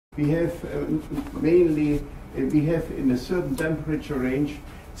We have mainly, we have in a certain temperature range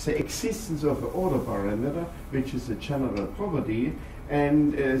the existence of an order parameter, which is a general property,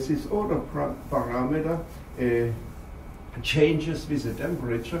 and this order parameter changes with the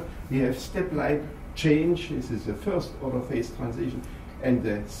temperature. We have step-like change. This is the first order phase transition, and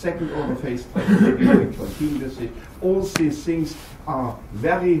the second order phase transition continuously. All these things are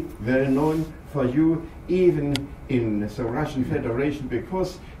very well known for you, even in the Russian Federation,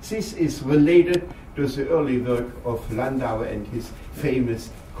 because this is related to the early work of Landau and his famous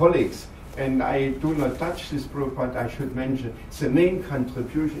colleagues. And I do not touch this probe, but I should mention the main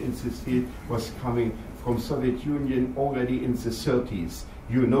contribution in this field was coming from Soviet Union already in the 30s.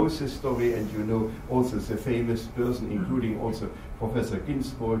 You know the story, and you know also the famous person, including also Professor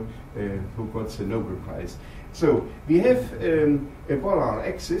Ginzburg, who got the Nobel Prize. So we have a polar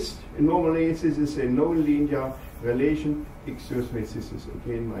axis. Normally this is a non-linear relation. Excuse me, this is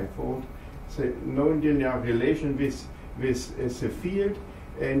again my fault. The non-linear relation with the field,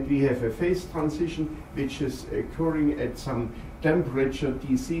 and we have a phase transition which is occurring at some temperature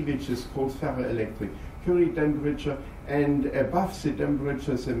DC, which is called ferroelectric Curie temperature, and above the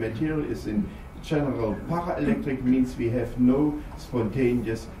temperature the material is in general paraelectric, means we have no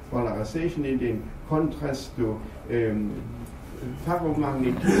spontaneous polarization. And in contrast to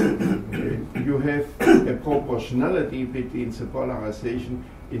ferromagnetism, you have a proportionality between the polarization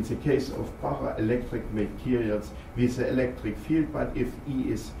in the case of paraelectric materials with the electric field, but if E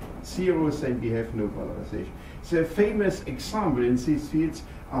is 0, then we have no polarization. The famous example in these fields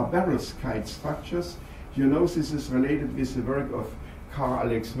are perowskite structures. You know this is related with the work of Carl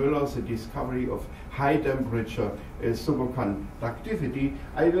Alex Mueller, the discovery of high temperature superconductivity.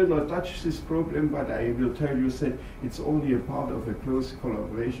 I will not touch this problem, but I will tell you that it's only a part of a close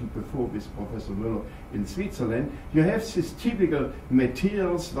collaboration before with Professor Mueller in Switzerland. You have these typical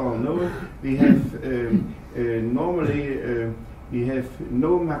materials well known. We have normally we have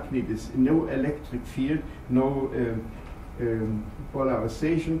no magnetism, no electric field, no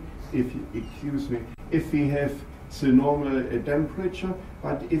polarization. Excuse me. If we have the normal temperature,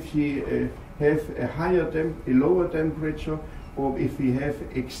 but if we have a lower temperature, or if we have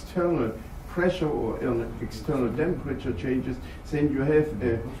external pressure or external temperature changes, then you have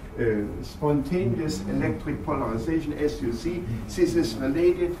a spontaneous electric polarization. As you see, this is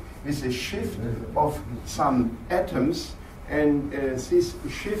related with a shift of some atoms, and this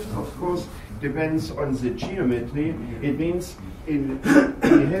shift, of course, depends on the geometry. It means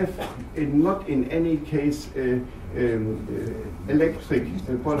we have not in any case electric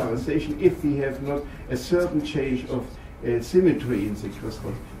polarization if we have not a certain change of symmetry in the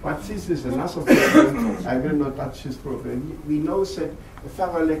crystal. But this is another problem. I will not touch this problem. We know that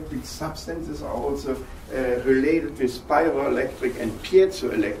ferroelectric substances are also related with pyroelectric and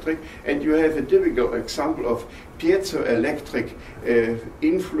piezoelectric, and you have a typical example of piezoelectric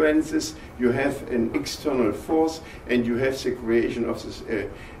influences. You have an external force, and you have the creation of this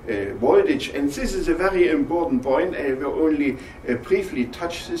voltage. And this is a very important point. I will only briefly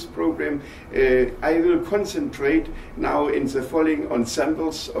touch this problem. I will concentrate now in the following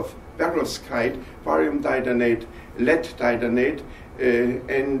ensembles of perovskite, barium titanate, lead titanate,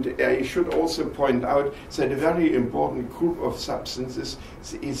 and I should also point out that a very important group of substances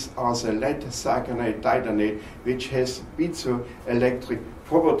are the lead seignette titanate, which has piezoelectric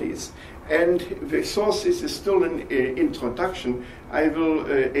properties. And because this is still an introduction, I will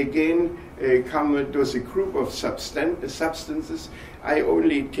again come to the group of substances. I will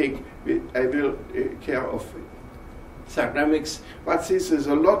take care of ceramics, but this is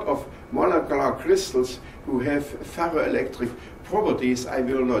a lot of molecular crystals who have ferroelectric properties. I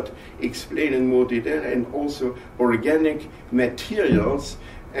will not explain in more detail, and also organic materials.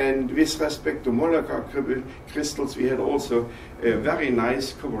 And with respect to molecular crystals, we had also a very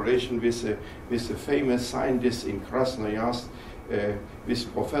nice cooperation with the famous scientists in Krasnoyarsk,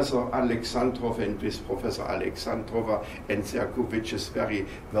 with Professor Alexandrov and with Professor Alexandrova and their group, which is very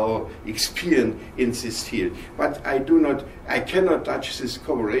well experienced in this field. But I cannot touch this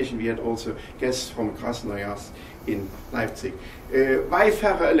cooperation. We had also guests from Krasnoyarsk in Leipzig. Why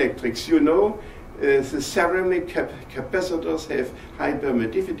ferroelectrics? You know, the ceramic capacitors have high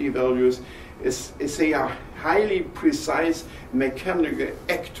permittivity values. They are highly precise mechanical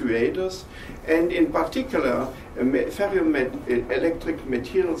actuators, and in particular, ferroelectric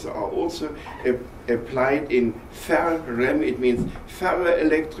materials are also applied in FerRAM. It means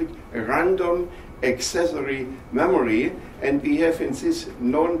ferroelectric random accessory memory, and we have in this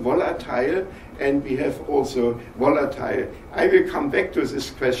non-volatile, and we have also volatile. I will come back to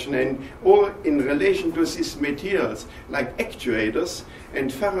this question, and or in relation to these materials like actuators,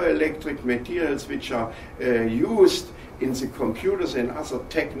 and ferroelectric materials which are used in the computers and other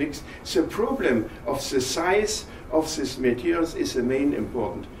techniques, the problem of the size of these materials is a main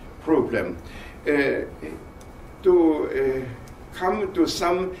important problem. To come to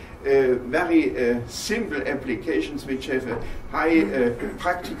some very simple applications which have a high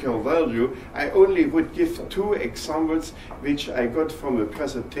practical value, I only would give two examples which I got from a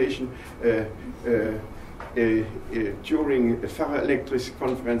presentation during a Ferroelectric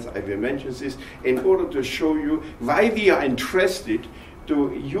conference. I will mention this in order to show you why we are interested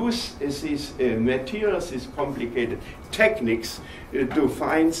to use these materials, these complicated techniques to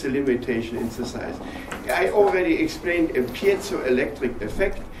find the limitation in the size. I already explained a piezoelectric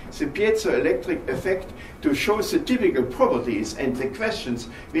effect. The piezoelectric effect to show the typical properties and the questions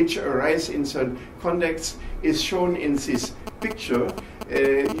which arise in certain contexts is shown in this picture.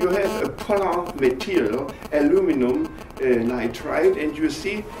 You have a polar material, aluminum nitride, and you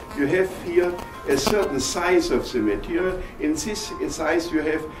see you have here a certain size of the material. In this size you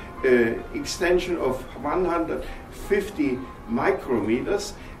have extension of 150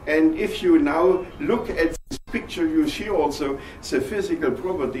 micrometers, and if you now look at this picture, you see also the physical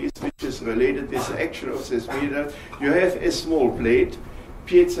properties which is related with the action of this material. You have a small plate,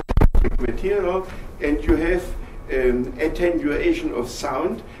 piezoelectric material, and you have attenuation of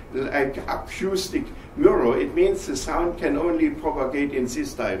sound, like acoustic mirror. It means the sound can only propagate in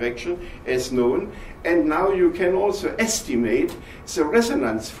this direction as known, and now you can also estimate the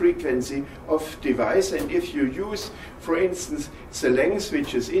resonance frequency of device, and if you use, for instance, the length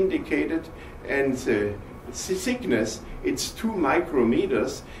which is indicated and the thickness, it's 2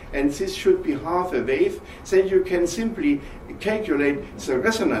 micrometers, and this should be half a wave, then you can simply calculate the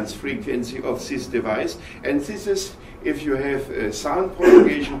resonance frequency of this device, and this is, if you have sound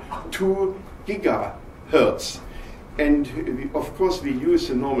propagation, 2 gigahertz. And of course we use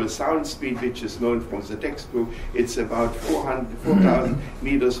the normal sound speed which is known from the textbook. It's about 4,000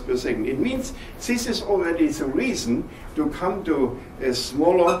 meters per second. It means this is already the reason to come to a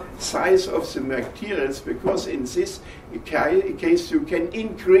smaller size of the materials, because in this case you can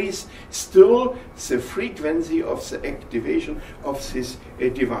increase still the frequency of the activation of these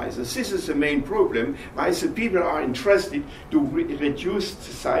devices. This is the main problem why the people are interested to reduce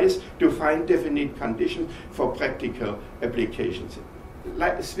the size to find definite conditions for practical applications.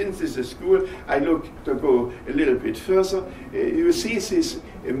 Like, since this is school, I look to go a little bit further. You see these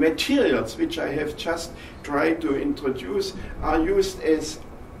materials which I have just tried to introduce are used as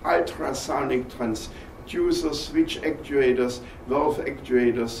ultrasonic transducers, switch actuators, valve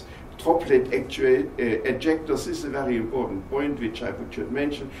actuators, droplet ejectors. This is a very important point which I should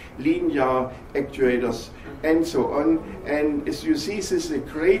mention, linear actuators, and so on. And as you see, this is a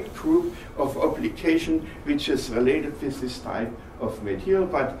great group of application which is related with this type of material,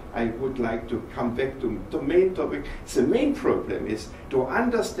 but I would like to come back to the main topic. The main problem is to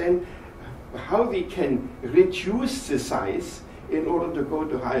understand how we can reduce the size in order to go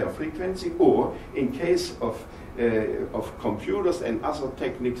to higher frequency, or in case of computers and other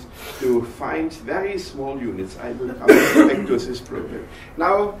techniques, to find very small units. I will come back to this problem.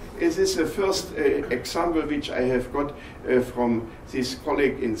 Now, this is the first example which I have got from this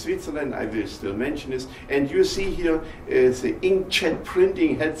colleague in Switzerland. I will still mention this. And you see here the inkjet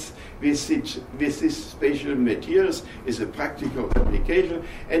printing heads with these special materials is a practical application.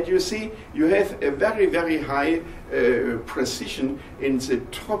 And you see you have a very, very high precision in the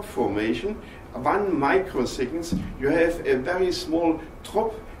drop formation. 1 microseconds, you have a very small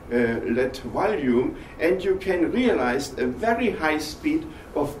droplet volume, and you can realize a very high speed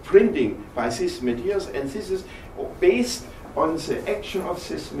of printing by these materials, and this is based on the action of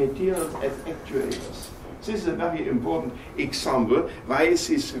these materials as actuators. This is a very important example why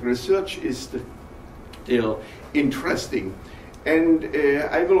this research is still interesting. And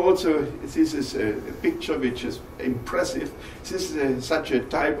I will also, this is a picture which is impressive. This is such a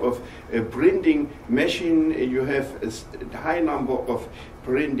type of printing machine. You have a high number of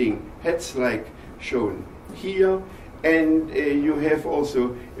printing heads like shown here. And you have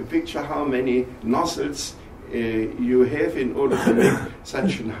also a picture how many nozzles you have in order to make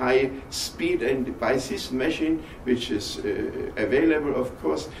such a high speed. And by this machine, which is available, of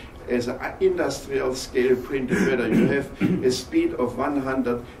course, as an industrial scale printed matter, you have a speed of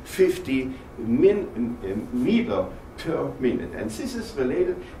 150 meter per minute. And this is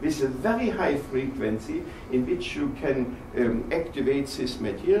related with a very high frequency in which you can activate this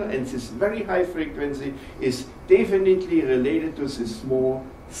material, and this very high frequency is definitely related to the small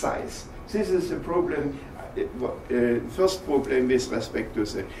size. This is a problem, first problem with respect to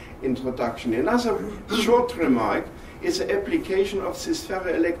the introduction. Another short remark is an application of this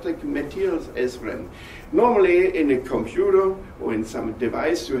ferroelectric materials as well. Normally in a computer or in some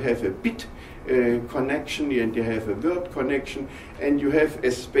device you have a bit connection and you have a word connection and you have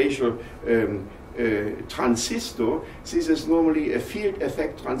a spatial transistor. This is normally a field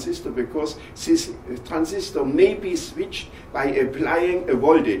effect transistor because this transistor may be switched by applying a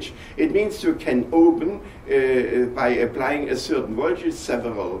voltage. It means you can open by applying a certain voltage,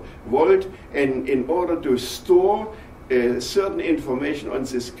 several volt, and in order to store certain information on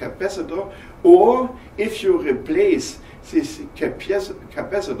this capacitor, or if you replace this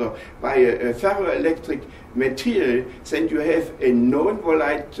capacitor by a ferroelectric material, then you have a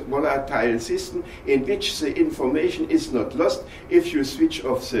non-volatile system in which the information is not lost if you switch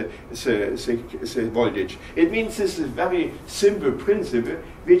off the voltage. It means this is a very simple principle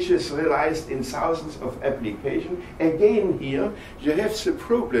which is realized in thousands of applications. Again here you have the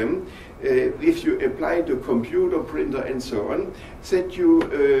problem if you apply to computer, printer and so on, that you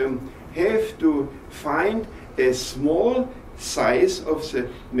have to find a small size of the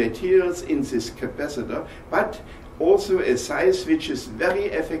materials in this capacitor, but also a size which is very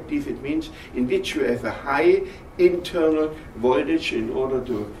effective. It means in which you have a high internal voltage in order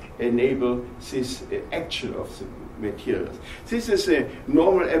to enable this action of the materials. This is a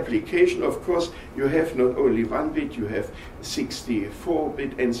normal application. Of course, you have not only 1 bit, you have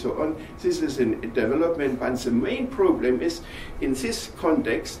 64-bit and so on. This is in development, but the main problem is in this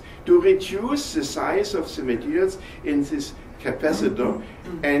context to reduce the size of the materials in this capacitor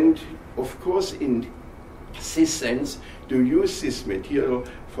and of course in this sense to use this material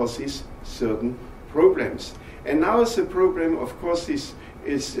for these certain problems. And now the problem of course is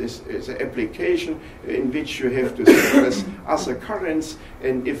an application in which you have to suppress other currents,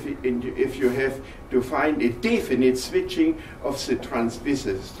 and if you have to find a definite switching of the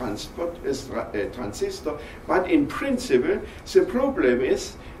transistor, but in principle the problem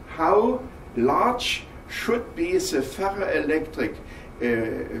is how large should be the ferroelectric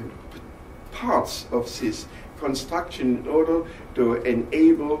parts of this construction in order to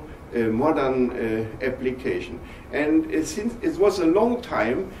enable modern application. And since it was a long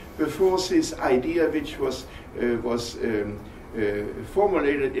time before this idea, which was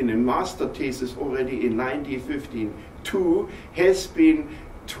formulated in a master thesis already in 1952, has been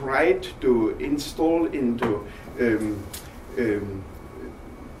tried to install into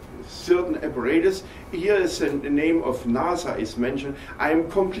certain apparatus. Here is the name of NASA is mentioned. I am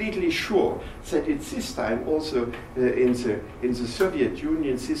completely sure that at this time also in the Soviet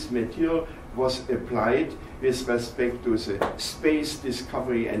Union this material was applied with respect to the space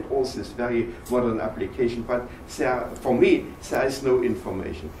discovery and all this very modern application. But there, for me, there is no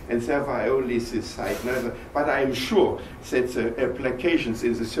information. And therefore I only this side. But I am sure that the applications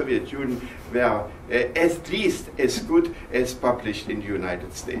in the Soviet Union were at least as good as published in the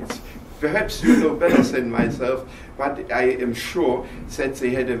United States. Perhaps you know better than myself, but I am sure that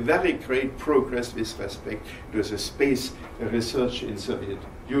they had a very great progress with respect to the space research in Soviet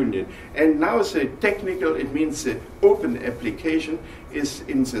Union. And now the technical, it means the open application, is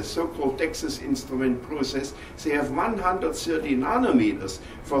in the so-called Texas instrument process. They have 130 nanometers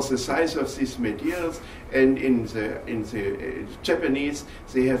for the size of these materials, and in the Japanese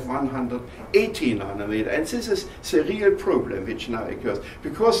they have 180 nanometer. And this is the real problem which now occurs,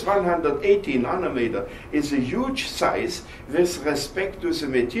 because 180 nanometer is a huge size with respect to the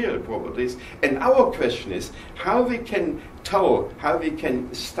material properties. And our question is how we can tell, how we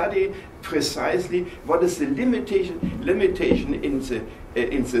can study precisely what is the limitation in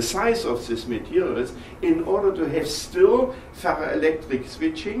the size of these materials in order to have still ferroelectric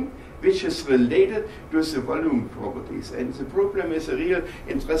switching, which is related to the volume properties. And the problem is a real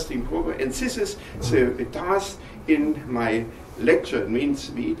interesting problem. And this is the task in my lecture. It means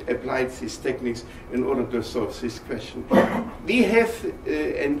we applied these techniques in order to solve this question. We have,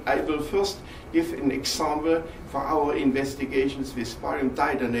 and I will first give an example for our investigations with barium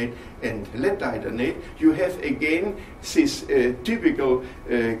titanate and lead titanate. You have again these typical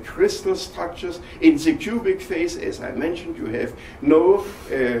crystal structures. In the cubic phase, as I mentioned, you have no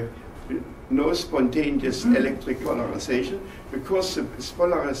spontaneous electric polarization, because the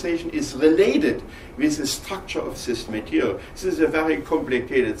polarization is related with the structure of this material. This is a very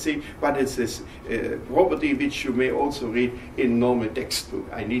complicated thing, but it's this property which you may also read in normal textbook.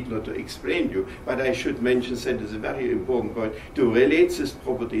 I need not to explain you, but I should mention that it's a very important point to relate these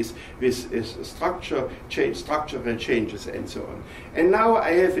properties with structural changes and so on. And now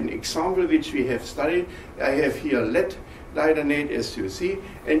I have an example which we have studied. I have here lead titanate, as you see,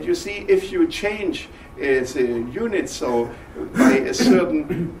 and you see if you change the unit cell by a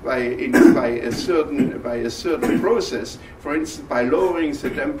certain process. For instance, by lowering the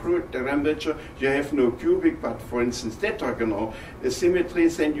temperature, you have no cubic, but for instance tetragonal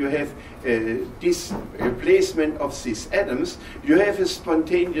symmetries, and you have this placement of these atoms. You have a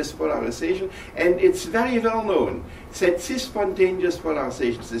spontaneous polarization, and it's very well known that this spontaneous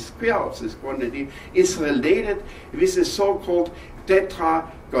polarization, the square of this quantity, is related with the so-called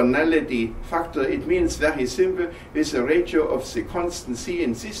tetragonality factor. It means very simple, with a ratio of the constant c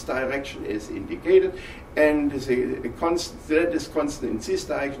in this direction is indicated, and the constant z is constant in this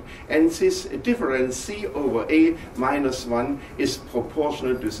direction, and this difference c over a minus 1 is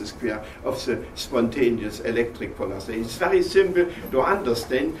proportional to the square of the spontaneous electric polarization. It's very simple to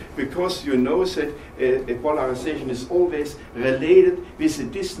understand, because you know that a polarization is always related with the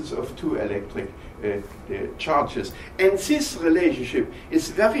distance of two electric charges. And this relationship is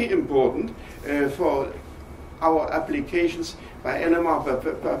very important for our applications by NMR.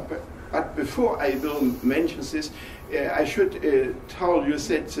 But before I will mention this, I should tell you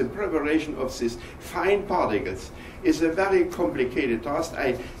that the preparation of these fine particles is a very complicated task.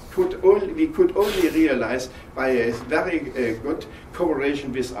 We could only realize by a very good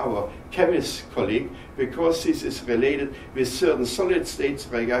cooperation with our chemist colleague, because this is related with certain solid states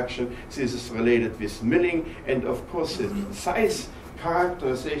reaction, this is related with milling, and of course the size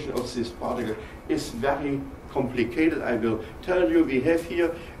characterization of this particle is very complicated. I will tell you, we have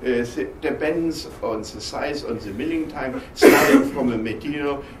here depends on the size, on the milling time, starting from a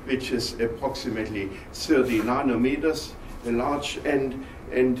material which is approximately 30 nanometers large, and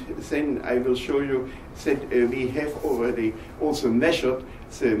then I will show you that we have already also measured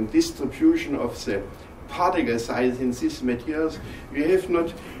the distribution of the particle size in these materials. We have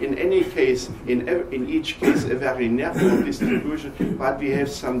not in any case, in each case, a very narrow distribution, but we have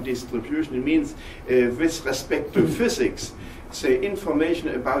some distribution. It means with respect to physics, the information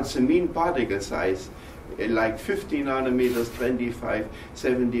about the mean particle size, like 50 nanometers, 25,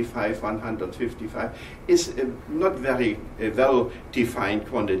 75, 155, is not very well-defined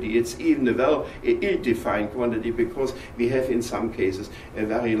quantity. It's even a ill-defined quantity, because we have in some cases a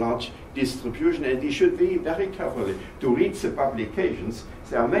very large distribution, and we should be very careful to read the publications.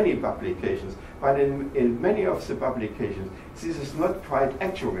 There are many publications, but in many of the publications, this is not quite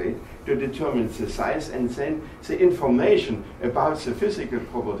accurate to determine the size, and then the information about the physical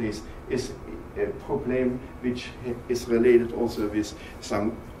properties is a problem which is related also with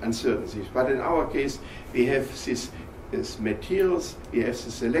some uncertainties. But in our case, we have these materials, we have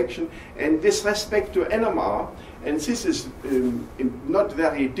the selection, and with respect to NMR, and this is not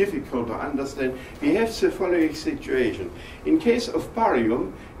very difficult to understand, we have the following situation. In case of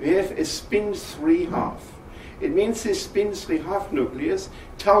barium, we have a spin 3½ It means this spin 3½ nucleus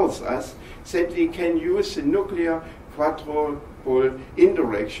tells us that we can use the nuclear quadrupole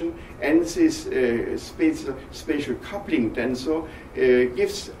indirection, and this spatial coupling tensor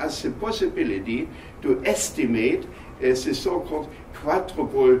gives us the possibility to estimate the so-called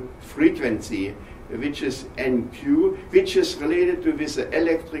quadrupole frequency, which is NQ, which is related to with the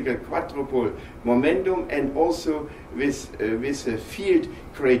electrical quadrupole momentum, and also with a field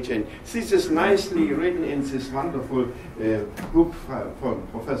gradient. This is nicely written in this wonderful book from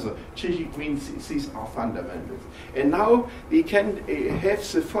Professor Cichy. These are fundamentals. And now we can have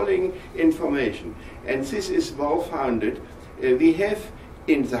the following information, and this is well founded. We have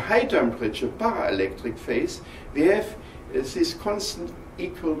in the high temperature paraelectric phase, we have this constant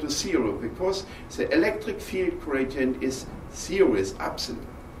equal to 0, because the electric field gradient is 0, is absent.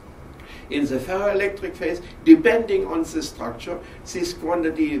 In the ferroelectric phase, depending on the structure, this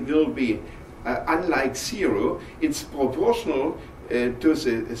quantity will be, unlike 0, it's proportional to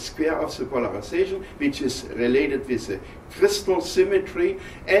the square of the polarization, which is related with the crystal symmetry,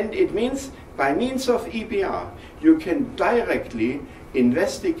 and it means by means of EPR, you can directly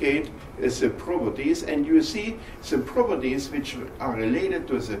investigate the properties, and you see the properties which are related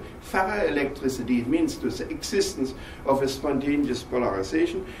to the ferroelectricity, it means to the existence of a spontaneous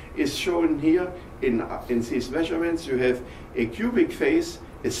polarization, is shown here in these measurements. You have a cubic phase,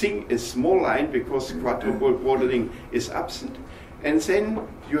 a small line, because quadrupole broadening is absent, and then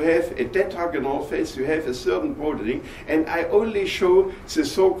you have a tetragonal phase, you have a certain broadening, and I only show the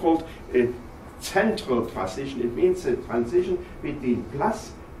so-called central transition. It means the transition between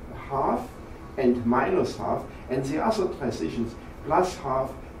 +½ and -½ and the other transitions +½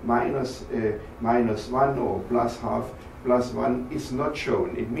 -1 or +½ plus 1 is not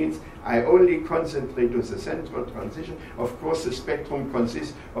shown. It means I only concentrate to the central transition. Of course, the spectrum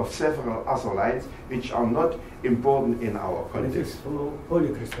consists of several other lines which are not important in our context. It is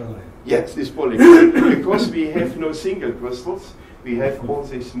polycrystalline. Yes, it's polycrystalline. Because we have no single crystals, we have all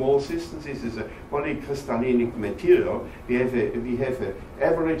these small systems. This is a polycrystalline material. We have a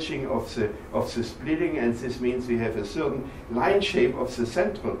averaging of the splitting, and this means we have a certain line shape of the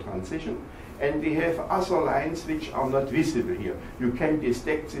central transition. And we have other lines which are not visible here. You can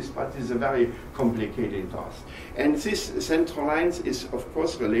detect this, but it's a very complicated task. And this central lines is, of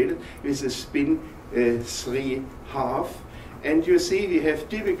course, related with the spin 3/2. And you see we have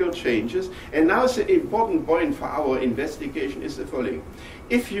typical changes. And now the important point for our investigation is the following.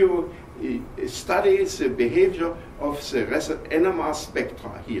 If you study the behavior of the NMR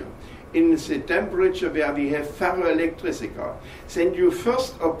spectra here, in the temperature where we have ferroelectricity, then you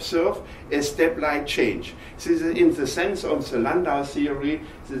first observe a stepwise change. This is in the sense of the Landau theory,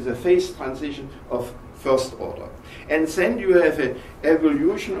 this is a phase transition of first order. And then you have an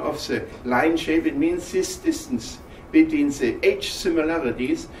evolution of the line shape. It means this distance between the H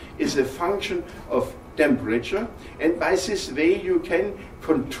similarities is a function of temperature, and by this way you can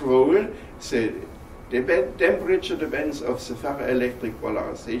control the temperature depends of the ferroelectric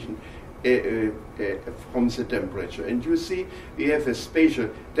polarization from the temperature. And you see we have a spatial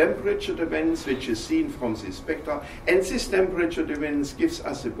temperature dependence which is seen from the spectra, and this temperature dependence gives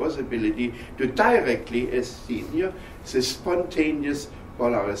us the possibility to directly, as seen here, the spontaneous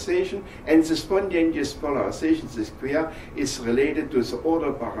polarization, and the spontaneous polarization, the square, is related to the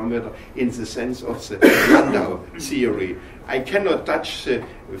order parameter in the sense of the Landau theory. I cannot touch the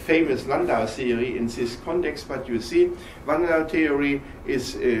famous Landau theory in this context, but you see, Landau theory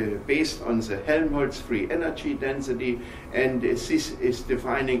is based on the Helmholtz free energy density, and this is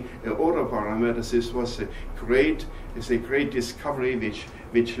defining the order parameter. This was a great discovery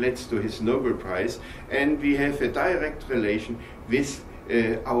which led to his Nobel Prize, and we have a direct relation with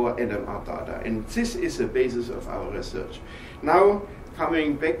our NMR data, and this is the basis of our research. Now,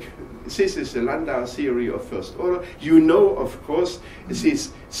 coming back, this is the Landau theory of first order. You know, of course,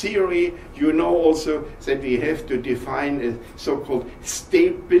 this theory, you know also that we have to define a so-called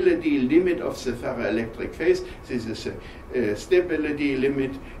stability limit of the ferroelectric phase. This is a stability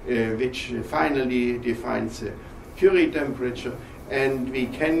limit which finally defines the Curie temperature, and we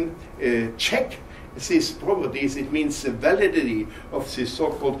can check these properties. It means the validity of this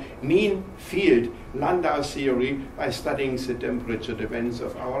so-called mean field Landau theory by studying the temperature dependence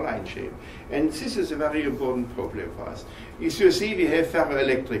of our line shape. And this is a very important problem for us. As you see, we have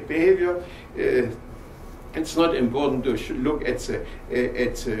ferroelectric behavior. It's not important to look at the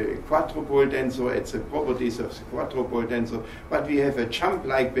quadrupole tensor, at the properties of the quadrupole tensor, but we have a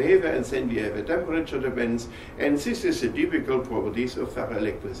jump-like behavior, and then we have a temperature dependence, and this is the typical properties of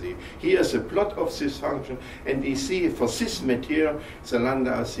ferroelectricity. Here is a plot of this function, and we see for this material, the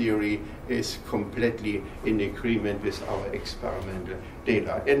Landau theory is completely in agreement with our experimental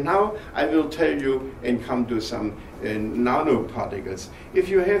data. And now I will tell you and come to some nanoparticles. If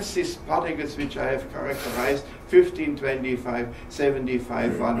you have these particles which I have characterized, 15, 25,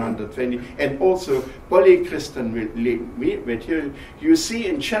 75, 120, and also polycrystalline material, you see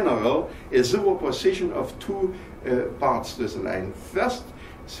in general a superposition of two parts to the line.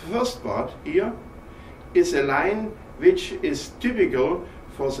 First part here is a line which is typical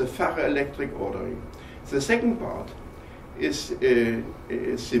for the ferroelectric ordering. The second part is a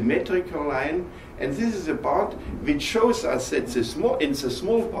symmetrical line, and this is a part which shows us that in the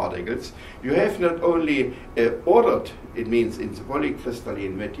small particles you have not only ordered, it means in the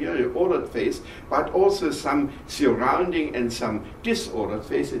polycrystalline material, ordered phase, but also some surrounding and some disordered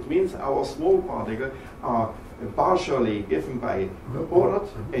phase. It means our small particles are partially given by the ordered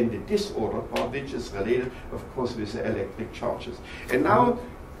and the disordered part, which is related, of course, with the electric charges. And now,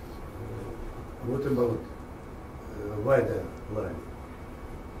 what about wider line?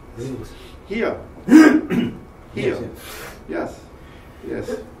 Here. Here. Yes. Yes.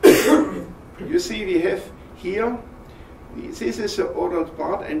 You see, we have here, this is the ordered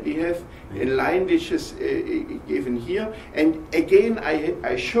part, and we have a line which is given here. And again,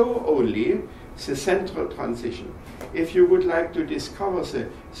 I show only the central transition. If you would like to discover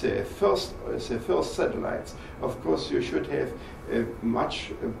the first satellites, of course, you should have a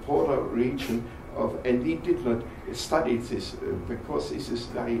much broader region and we did not study this because this is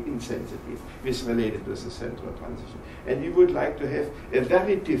very insensitive. It's related to the central transition. And we would like to have a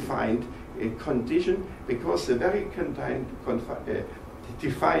very defined condition, because the very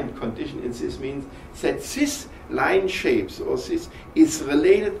defined condition in this means that this line shapes or this is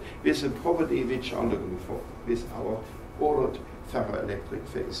related with the property which are looking for with our ordered ferroelectric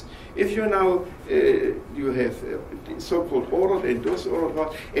phase. If you now you have so-called ordered and disordered,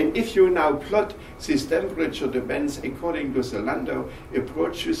 and if you now plot this temperature depends according to the Landau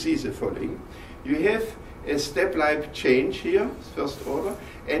approach, you see the following. You have a step-like change here, first order,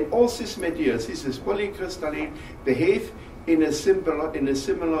 and all these materials, this is polycrystalline, behave in a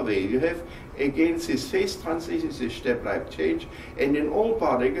similar way. You have again this phase transition, this step-like change, and in all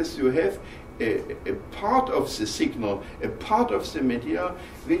particles you have a part of the signal, a part of the material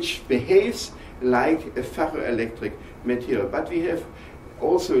which behaves like a ferroelectric material. But we have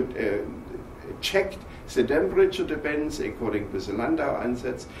also checked the temperature depends according to the Landau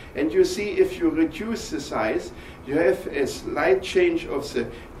ansatz, and you see if you reduce the size, you have a slight change of the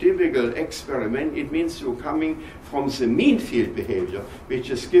typical experiment. It means you're coming from the mean field behavior, which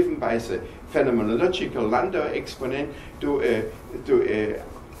is given by the phenomenological Landau exponent, to a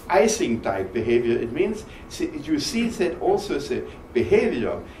icing type behavior. It means you see that also the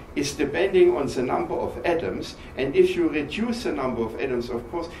behavior is depending on the number of atoms, and if you reduce the number of atoms, of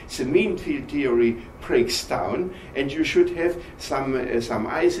course, the mean field theory breaks down, and you should have some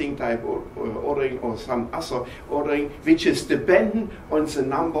icing type ordering or some other ordering which is dependent on the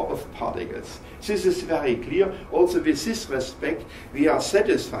number of particles. This is very clear. Also, with this respect, we are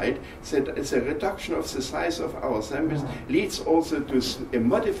satisfied that the reduction of the size of our samples leads also to a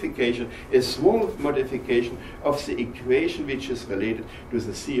modification, a small modification of the equation which is related to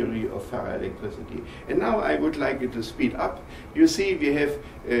the theory of ferroelectricity. And now I would like you to speed up. You see, we have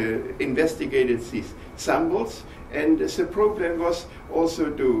investigated these samples, and the problem was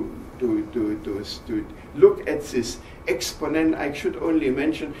also to look at this exponent. I should only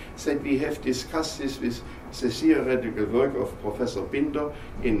mention that we have discussed this with the theoretical work of Professor Binder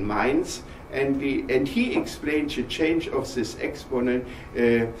in Mainz, and he explained the change of this exponent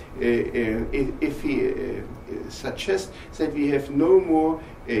if he suggests that we have no more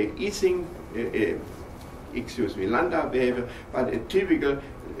Landau behavior, but a typical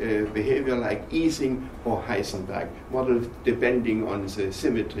behavior like Ising or Heisenberg model, depending on the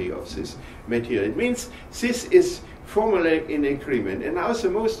symmetry of this material. It means this is formally in agreement. And now the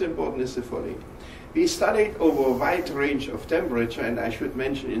most important is the following. We studied over a wide range of temperature, and I should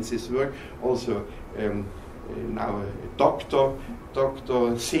mention in this work also now Dr.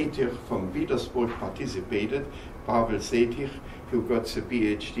 Setir from Petersburg participated, Pavel Setir, who got the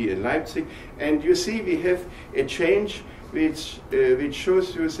PhD in Leipzig. And you see we have a change which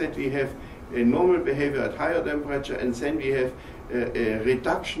shows you that we have a normal behavior at higher temperature, and then we have a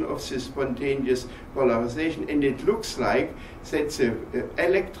reduction of the spontaneous polarization, and it looks like that the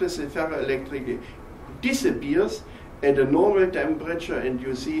ferroelectric disappears at a normal temperature, and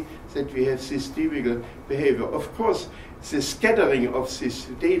you see that we have this typical behavior. Of course, the scattering of these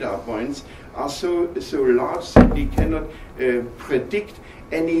data points are so large that we cannot predict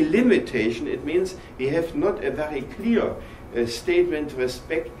any limitation. It means we have not a very clear statement with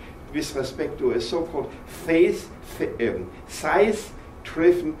respect to a so-called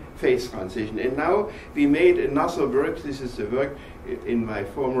size-driven phase transition. And now we made another work. This is the work in my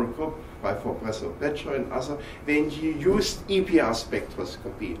former group by Professor Bednorz and others, when you used EPR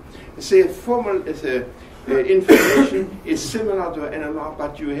spectroscopy. The information is similar to NMR,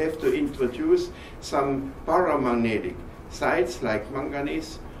 but you have to introduce some paramagnetic sites like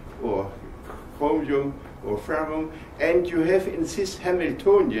manganese or chromium or ferrum, and you have in this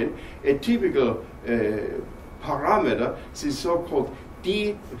Hamiltonian a typical parameter, the so-called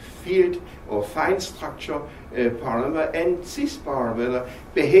D field or fine structure parameter, and this parameter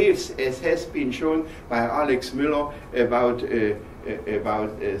behaves as has been shown by Alex Mueller about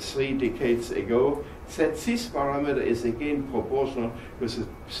 3 decades ago, that this parameter is again proportional to the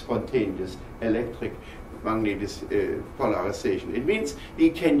spontaneous electric magnetic polarization. It means we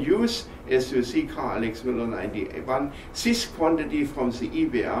can use, as you see, Carl Alex Mueller 91, this quantity from the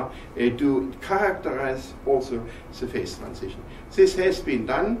EBR to characterize also the phase transition. This has been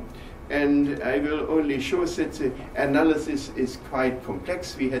done, and I will only show that the analysis is quite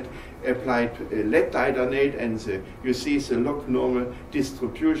complex. We had applied lead ditonate, and you see the log normal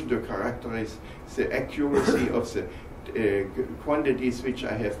distribution to characterize the accuracy of the quantities which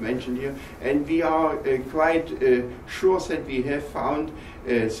I have mentioned here, and we are quite sure that we have found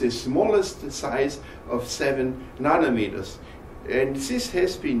the smallest size of 7 nanometers, and this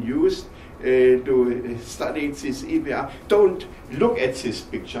has been used to study this EPR. Don't look at this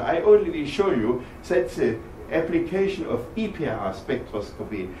picture. I only show you that the application of EPR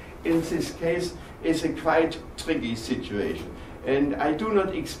spectroscopy in this case is a quite tricky situation. And I do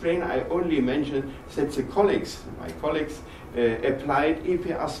not explain, I only mention that my colleagues applied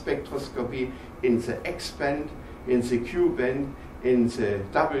EPR spectroscopy in the X-band in the Q band, in the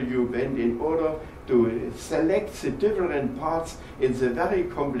W band, in order to select the different parts in the very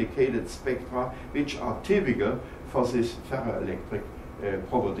complicated spectra which are typical for this ferroelectric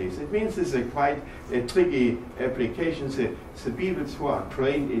properties. It means it's a quite tricky application. The people who are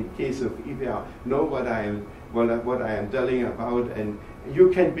trained in case of EVR know what I am telling about, and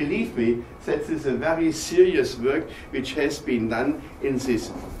you can believe me that this is a very serious work which has been done in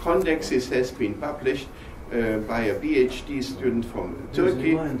this context. This has been published by a PhD student from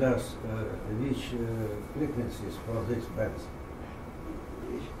Turkey. Remind us which frequencies for these bands.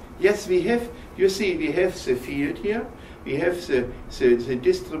 Yes, we have, you see, we have the field here. We have the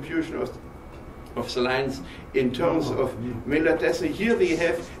distribution of the lines in terms of Mueller decimal. Here we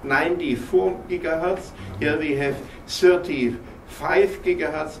have 94 gigahertz. Here we have 35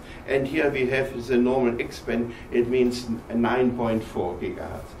 gigahertz. And here we have the normal X-band. It means 9.4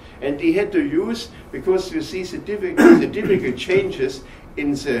 gigahertz. And we had to use, because you see the difficult changes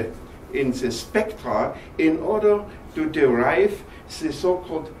in the spectra, in order to derive the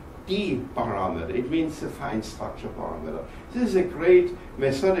so-called D parameter. It means the fine structure parameter. This is a great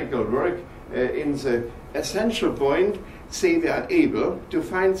methodical work. In the essential point, they were able to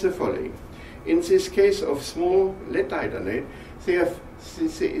find the following. In this case of small lead titanate, they have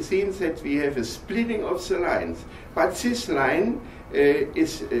seen that we have a splitting of the lines. But this line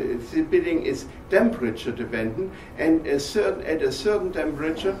the splitting is temperature dependent, and at a certain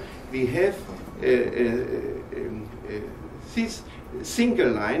temperature we have these single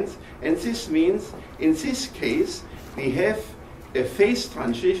lines, and this means in this case we have a phase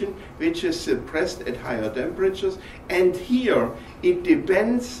transition which is suppressed at higher temperatures, and here it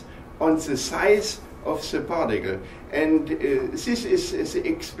depends on the size of the particle. And this is the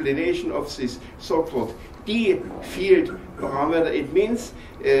explanation of this so-called D field parameter. It means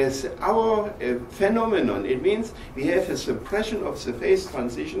our phenomenon. It means we have a suppression of the phase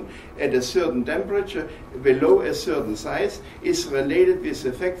transition at a certain temperature below a certain size is related with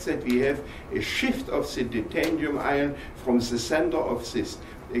the fact that we have a shift of the titanium ion from the center of this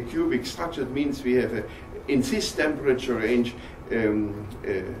cubic structure. It means we have in this temperature range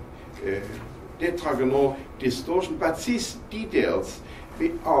tetragonal distortion, but these details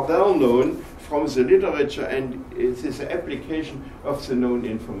are well known from the literature, and it is an application of the known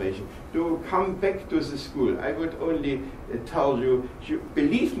information. To come back to the school, I would only tell you,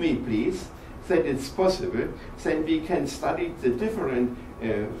 believe me please, that it's possible, then we can study the different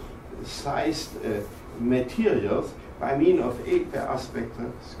sized materials by means of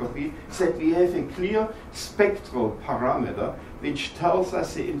perowskite, that we have a clear spectral parameter which tells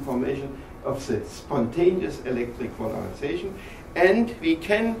us the information of the spontaneous electric polarization, and we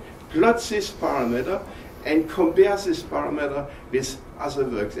can plot this parameter and compare this parameter with other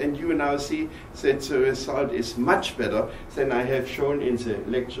works. And you now see that the result is much better than I have shown in the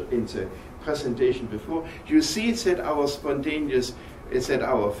lecture, in the presentation before. You see that our spontaneous is at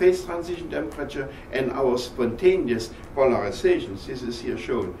our phase transition temperature and our spontaneous polarizations, this is here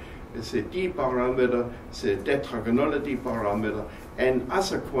shown, is the D parameter, the tetragonality parameter, and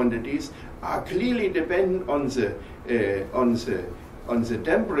other quantities are clearly dependent on the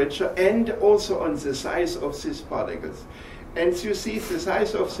temperature and also on the size of these particles. And you see the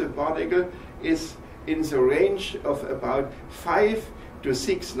size of the particle is in the range of about 5 to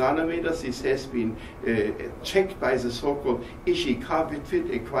 6 nanometers. This has been checked by the so-called Ishikawa fit,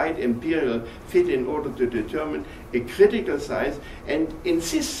 a quite imperial fit in order to determine a critical size. And in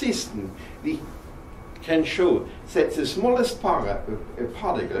this system, we can show that the smallest particle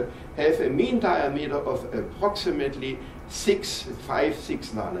have a mean diameter of approximately 6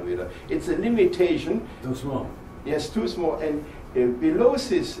 nanometer. It's a limitation. Too small. Yes, too small. And below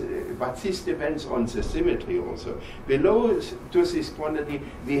this, but this depends on the symmetry also. Below to this quantity,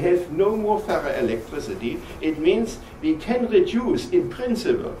 we have no more ferroelectricity. It means we can reduce, in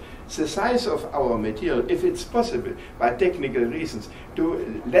principle, the size of our material, if it's possible, by technical reasons,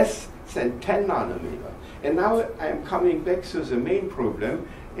 to less than 10 nanometer. And now I'm coming back to the main problem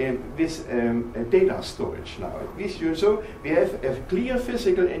with data storage now. So we have a clear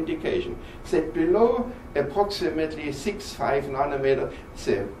physical indication that below approximately 6.5 nanometer,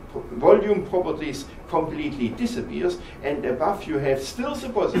 the volume properties completely disappears, and above you have still the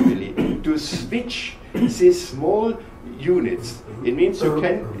possibility to switch these small units. It means you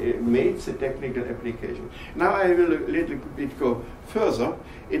can make the technical application. Now I will a little bit go further.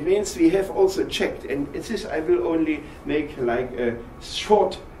 It means we have also checked, and this I will only make like a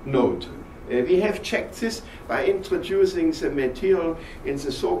short note. We have checked this by introducing the material in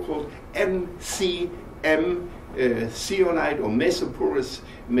the so-called MCM zeolite or mesoporous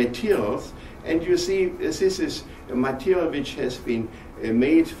materials. And you see, this is a material which has been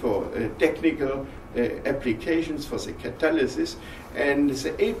made for technical applications for the catalysis. And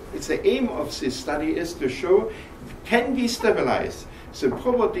the aim of this study is to show, can we stabilize the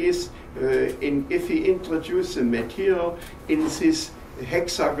properties if we introduce the material in this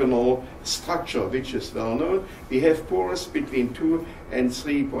hexagonal structure, which is well known. We have pores between 2 and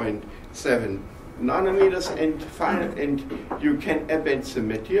 3.7 nanometers, and you can embed the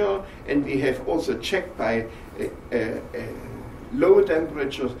material. And we have also checked by low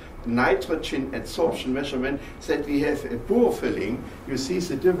temperature nitrogen adsorption measurement that we have a pore filling. You see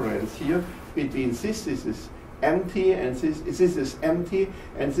the difference here between this is empty, and this is empty,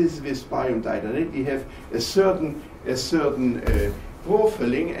 and this is with barium titanate. We have a certain pore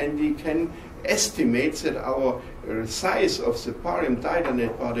filling, and we can estimate that our size of the barium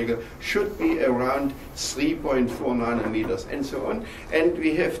titanate particle should be around 3.4 nanometers, and so on. And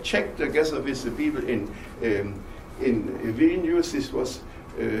we have checked together with the people in Vilnius. This was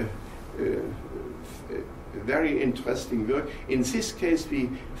very interesting work. In this case, we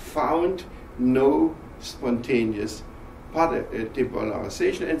found no spontaneous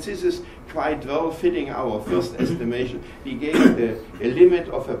depolarization, and this is quite well fitting our first estimation. We gave a limit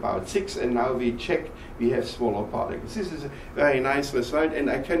of about 6, and now we checked, we have smaller particles. This is a very nice result, and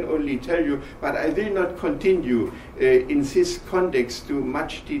I can only tell you, but I will not continue in this context to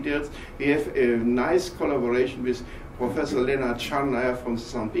much details. We have a nice collaboration with Professor Leonard Scharneier from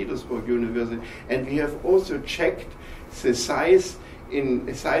St. Petersburg University, and we have also checked the size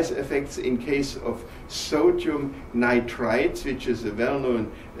effects in case of sodium nitrite, which is a well-known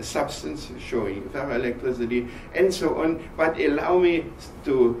substance showing ferroelectricity, and so on. But allow me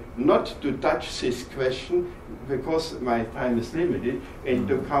not to touch this question, because my time is limited, and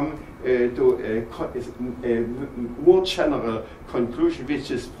to come to a more general conclusion,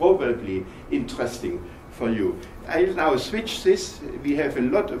 which is probably interesting for you. I'll now switch this. We have a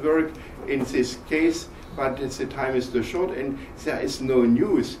lot of work in this case, but the time is too short and there is no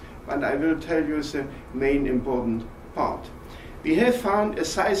news. But I will tell you the main important part. We have found a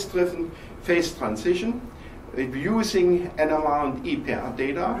size-driven phase transition using NMR and EPR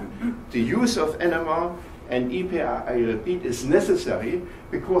data. The use of NMR and EPR, I repeat, is necessary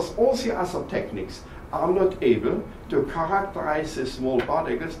because all the other techniques are not able to characterize the small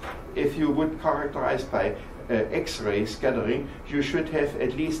particles. If you would characterize by X-ray scattering, you should have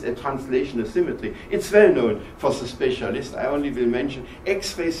at least a translational symmetry. It's well known for the specialist. I only will mention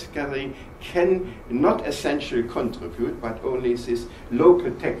X-ray scattering can not essentially contribute, but only these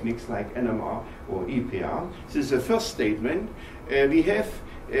local techniques like NMR or EPR. This is the first statement. We have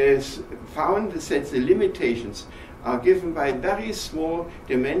found that the limitations are given by very small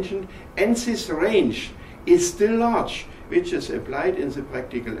dimension, and this range is still large, which is applied in the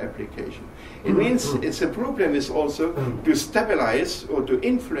practical application. It means the problem is also to stabilize or to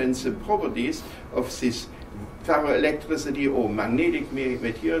influence the properties of this ferroelectricity or magnetic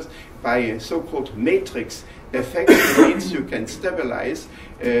materials by so-called matrix effects. It means you can stabilize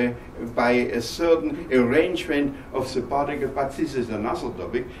by a certain arrangement of the particle, but this is another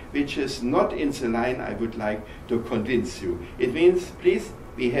topic which is not in the line I would like to convince you. It means, please,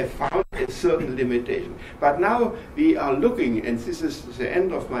 we have found a certain limitation. But now we are looking, and this is the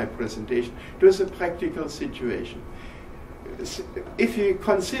end of my presentation, to the practical situation. If you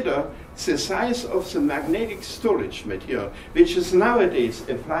consider the size of the magnetic storage material, which is nowadays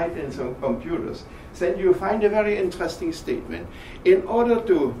applied in some computers, then you find a very interesting statement. In order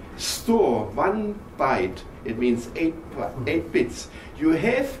to store 1 byte, it means 8 bits, you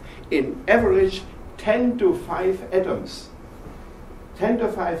have in average 10 to 5 atoms. 10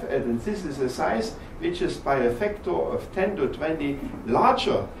 to 5 atoms. This is a size which is by a factor of 10 to 20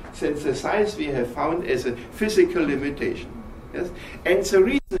 larger than the size we have found as a physical limitation. Yes? And the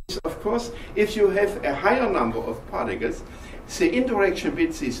reason is, of course, if you have a higher number of particles, the interaction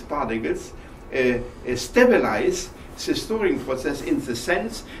with these particles stabilize the storing process in the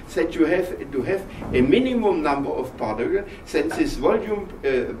sense that you have to have a minimum number of particles, since this volume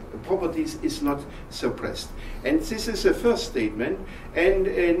properties is not suppressed. And this is the first statement. And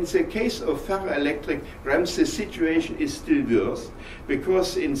in the case of ferroelectric ramps, the situation is still worse,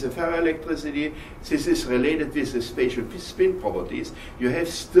 because in the ferroelectricity, this is related with the spatial spin properties. You have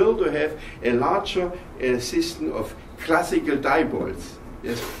still to have a larger system of classical dipoles,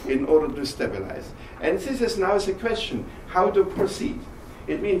 yes, in order to stabilize. And this is now the question, how to proceed.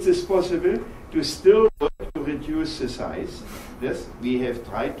 It means it's possible to still work to reduce the size. Yes, we have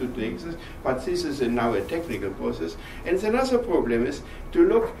tried to do this, but this is now a technical process. And another problem is to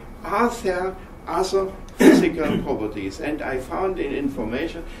look, are there other physical properties? And I found in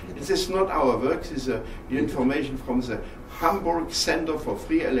information, this is not our work, this is information from the Hamburg Center for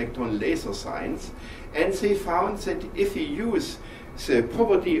Free Electron Laser Science, and they found that if you use the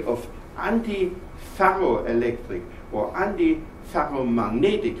property of anti-ferroelectric or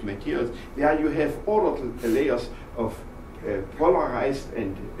anti-ferromagnetic materials, where you have ordered layers of polarized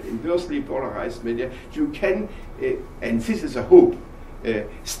and inversely polarized material, you can, and this is a hope,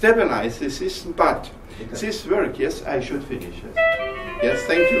 stabilize the system, but this work, yes, I should finish it. Yes,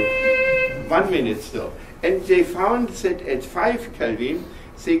 thank you. 1 minute still. And they found that at 5 Kelvin,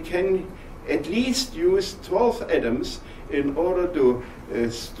 they can at least use 12 atoms in order to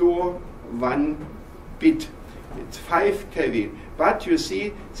store 1 bit. It's 5 Kelvin. But you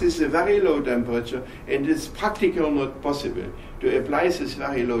see, this is a very low temperature, and it's practically not possible to apply this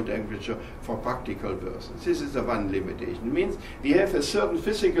very low temperature for practical persons. This is the one limitation. It means we have a certain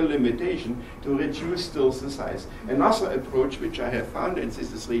physical limitation to reduce still the size. Another approach which I have found, and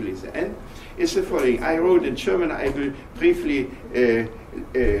this is really the end, is the following. I wrote in German, I will briefly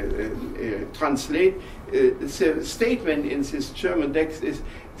translate. The statement in this German text is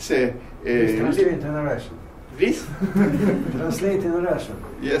the... translate in Russian. Please? Translate in Russian.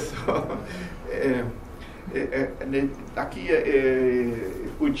 Yes. Такие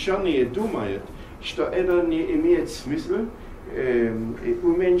ученые думают, что это не имеет смысла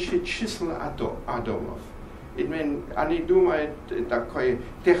уменьшить число атомов. Они думают, такое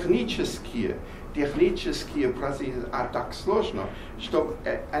технические процессы, а так сложно, что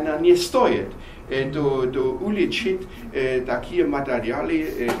она не стоит улучшить такие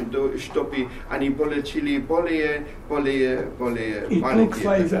материалы, чтобы они получили более маленькие.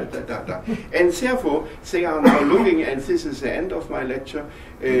 And therefore, they are now looking, and this is the end of my lecture,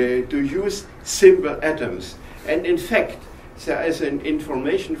 to use simple atoms. And in fact, there is an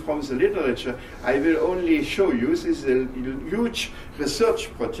information from the literature. I will only show you. This is a huge research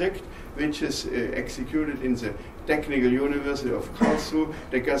project which is executed in the Technical University of Karlsruhe,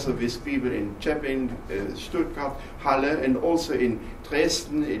 together with people in Chapin, Stuttgart, Halle, and also in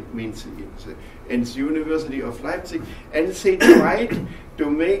Dresden. It means in the University of Leipzig. And they tried to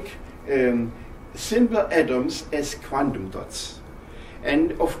make simple atoms as quantum dots.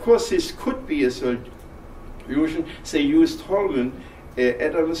 And of course, this could be a solution. They used Holman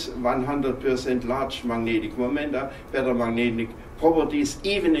atoms, 100% large magnetic momenta, better magnetic properties,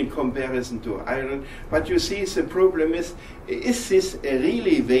 even in comparison to iron. But you see, the problem is this a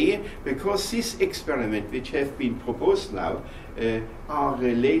really way? Because this experiment, which have been proposed now, are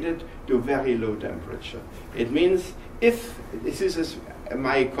related to very low temperature. It means, if this is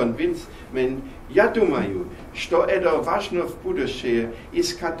my convincement, ja думаю, что это важно в будущее,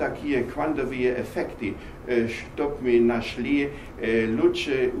 искать такие квантовые эффекты, чтоб мы нашли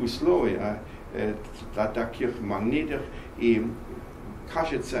лучшие условия для таких магнитов и,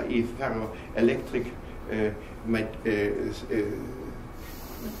 кажется, и ferroelectric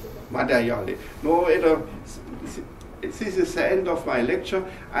материалы. Но это this is the end of my lecture.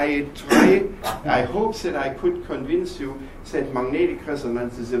 I hope that I could convince you that magnetic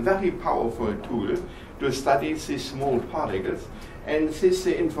resonance is a very powerful tool to study these small particles. And this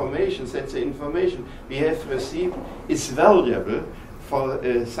information we have received is valuable for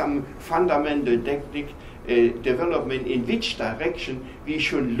some fundamental technique development in which direction we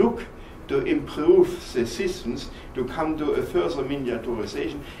should look to improve the systems to come to a further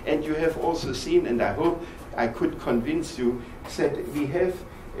miniaturization. And you have also seen, and I hope I could convince you, that we have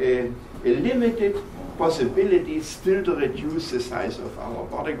a limited possibility still to reduce the size of our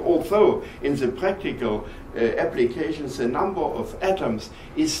particle, although in the practical applications the number of atoms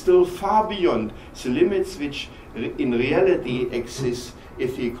is still far beyond the limits which in reality exist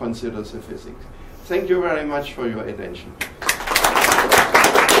if we consider the physics. Thank you very much for your attention.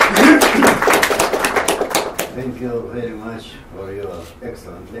 Thank you very much for your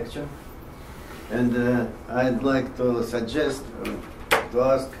excellent lecture. And I'd like to suggest to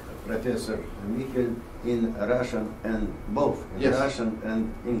ask Professor Michel in Russian and both in yes. Russian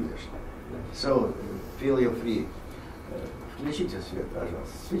and English. So feel you free. Включите свет,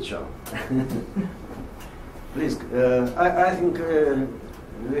 пожалуйста. Switch on. Please, I think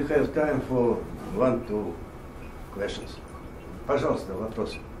we have time for 1-2 questions. Пожалуйста,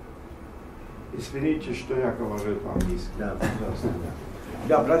 вопросы. Извините, что я говорю по-английски. Да, пожалуйста.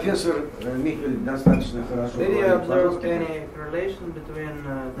 Да, профессор Михель достаточно хорошо Did you говорит observe по-русски. any relation between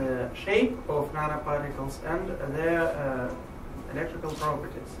the shape of nanoparticles and their electrical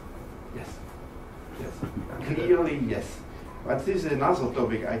properties? Yes. Yes. Clearly, yes. But this is another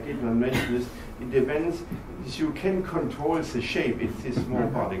topic I did not mention. This. It depends. You can control the shape in these small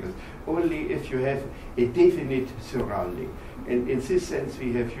particles only if you have a definite surrounding. And in this sense,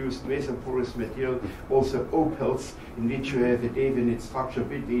 we have used mesoporous material, also opals, in which you have a definite structure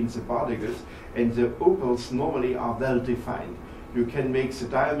between the particles. And the opals normally are well defined. You can make the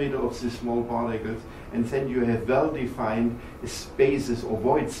diameter of the small particles, and then you have well-defined spaces or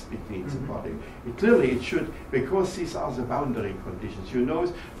voids between the particles. Clearly it should, because these are the boundary conditions. You know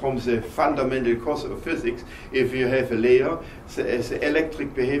from the fundamental course of physics, if you have a layer, the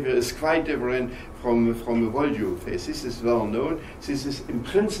electric behavior is quite different from a volume phase. This is well known. This is in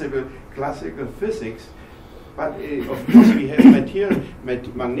principle classical physics. But of course we have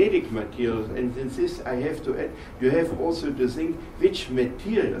magnetic materials, and in this I have to add, you have also to think which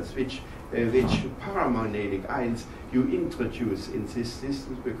materials, which paramagnetic ions you introduce in this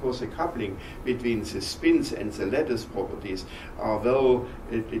system, because the coupling between the spins and the lattice properties are well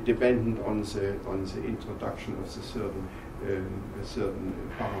dependent on the introduction of the certain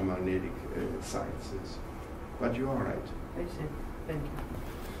paramagnetic sciences. But you are right. I see. Thank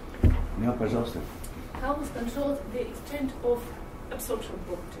you. Yeah, пожалуйста. How is controlled the extent of absorption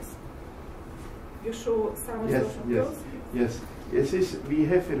properties? You show some absorption Yes. We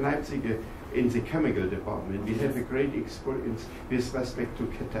have in Leipzig, in the chemical department, we have a great experience with respect to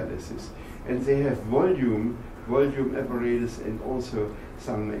catalysis. And they have volume apparatus and also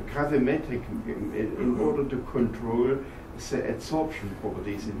some gravimetric in order to control the adsorption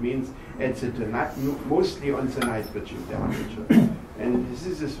properties. It means mostly on the nitrogen temperature. And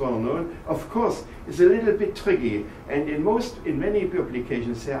this is well known. Of course, it's a little bit tricky, and in many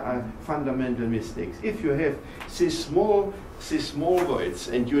publications there are fundamental mistakes. If you have these small voids,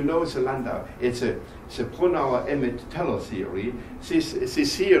 and you know the Landau, it's a Brunauer-Emmett-Teller theory.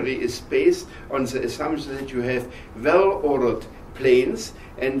 This theory is based on the assumption that you have well-ordered planes,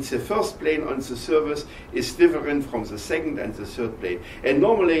 and the first plane on the surface is different from the second and the third plane. And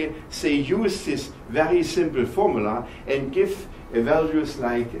normally they use this very simple formula and give values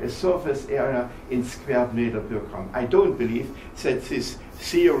like a surface area in squared meter per gram. I don't believe that this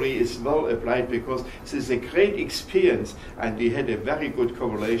theory is well applied, because this is a great experience, and we had a very good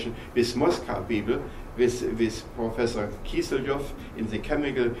correlation with Moscow people, with Professor Kiselyov in the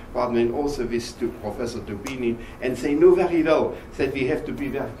chemical department, also with Professor Dubinin, and they know very well that we have to be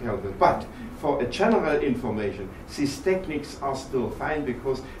very careful. But for a general information, these techniques are still fine,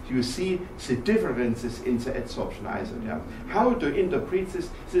 because you see the differences in the adsorption isotherms. How to interpret this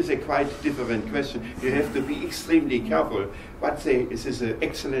is a quite different question. You have to be extremely careful. But this is an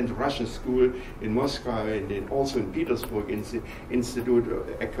excellent Russian school in Moscow, and also in Petersburg, in the Institute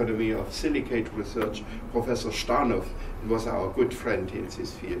Academy of Silicate Research. Professor Stanov was our good friend in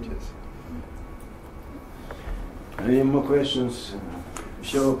this field. Yes. Any more questions?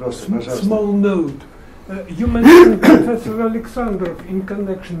 Small note. You mentioned Professor Alexandrov in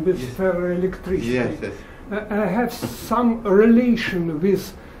connection with ferroelectricity. Yes, yes. I have some relation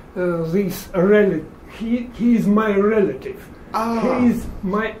with this relative. He is my relative. He is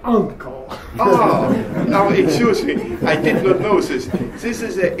my uncle. Now excuse me, I did not know this. This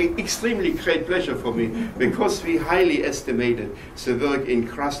is an extremely great pleasure for me, because we highly estimated the work in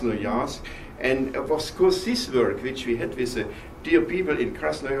Krasnoyarsk, and of course this work which we had with the dear people in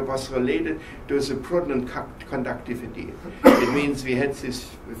Krasnoyarsk was related to the proton conductivity. It means we had these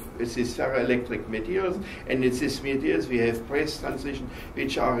ferroelectric materials, and in these materials we have phase transition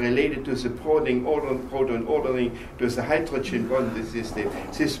which are related to the proton ordering to the hydrogen bond system.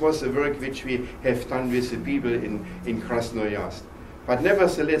 This was the work which we have done with the people in Krasnoyarsk. But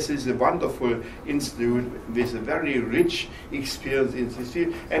nevertheless, it's a wonderful institute with a very rich experience in this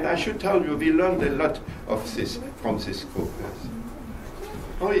field. And I should tell you, we learned a lot of this from this group. Yes.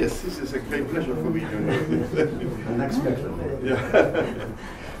 Oh yes, this is a great pleasure for me. Unexpectedly.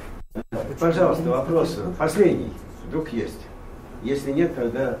 Пожалуйста, вопрос последний. Вдруг есть. Если нет,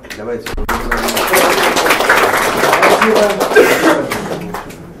 тогда давайте.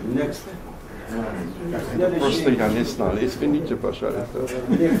 Next. Просто я не знал, извините, пожалуйста.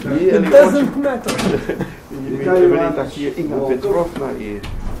 It doesn't matter. Были такие Инна Петровна и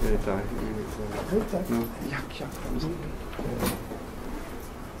это. Як.